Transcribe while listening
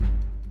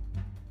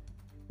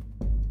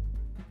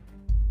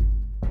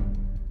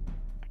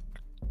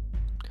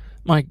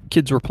My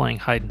kids were playing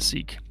hide and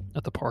seek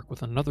at the park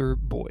with another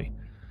boy.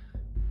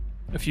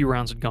 A few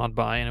rounds had gone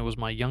by, and it was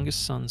my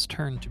youngest son's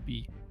turn to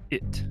be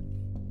it.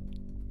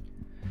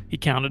 He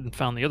counted and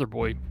found the other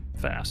boy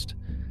fast,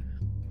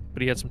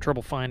 but he had some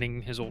trouble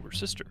finding his older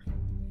sister.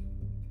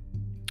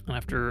 And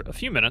after a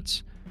few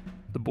minutes,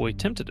 the boy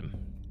tempted him.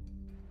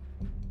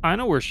 "I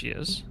know where she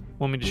is.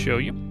 Want me to show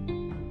you?"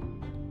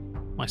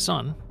 My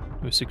son,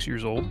 who was 6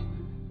 years old,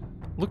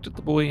 looked at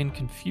the boy in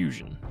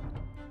confusion.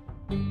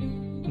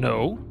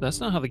 "No,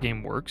 that's not how the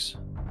game works."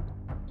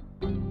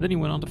 Then he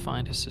went on to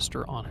find his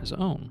sister on his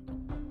own.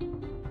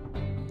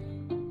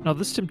 Now,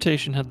 this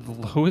temptation had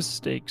the lowest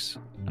stakes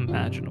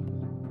imaginable: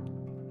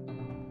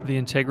 the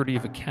integrity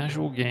of a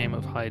casual game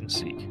of hide and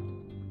seek.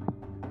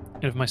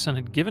 And if my son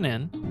had given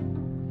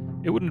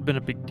in, it wouldn't have been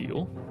a big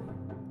deal.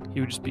 He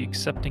would just be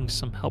accepting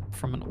some help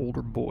from an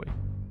older boy.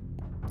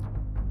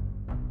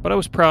 But I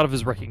was proud of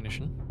his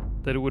recognition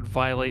that it would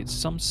violate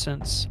some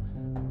sense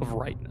of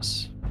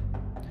rightness.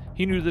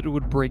 He knew that it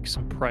would break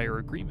some prior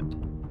agreement.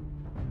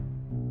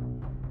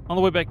 On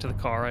the way back to the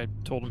car, I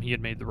told him he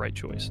had made the right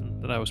choice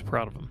and that I was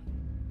proud of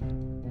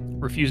him.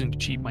 Refusing to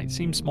cheat might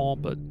seem small,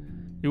 but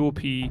it will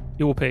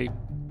pay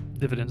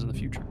dividends in the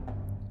future.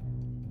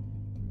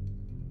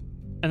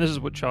 And this is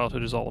what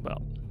childhood is all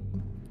about: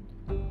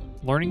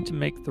 learning to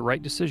make the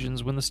right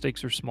decisions when the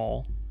stakes are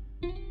small,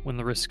 when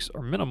the risks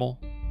are minimal,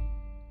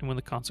 and when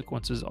the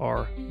consequences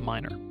are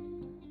minor.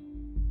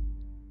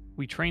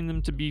 We train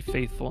them to be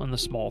faithful in the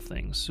small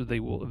things so they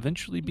will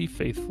eventually be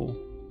faithful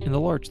in the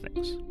large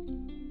things.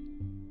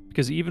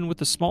 Because even with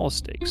the smallest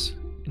stakes,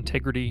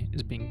 integrity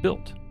is being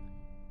built,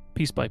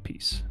 piece by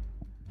piece.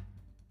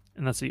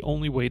 And that's the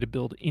only way to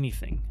build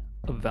anything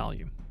of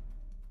value.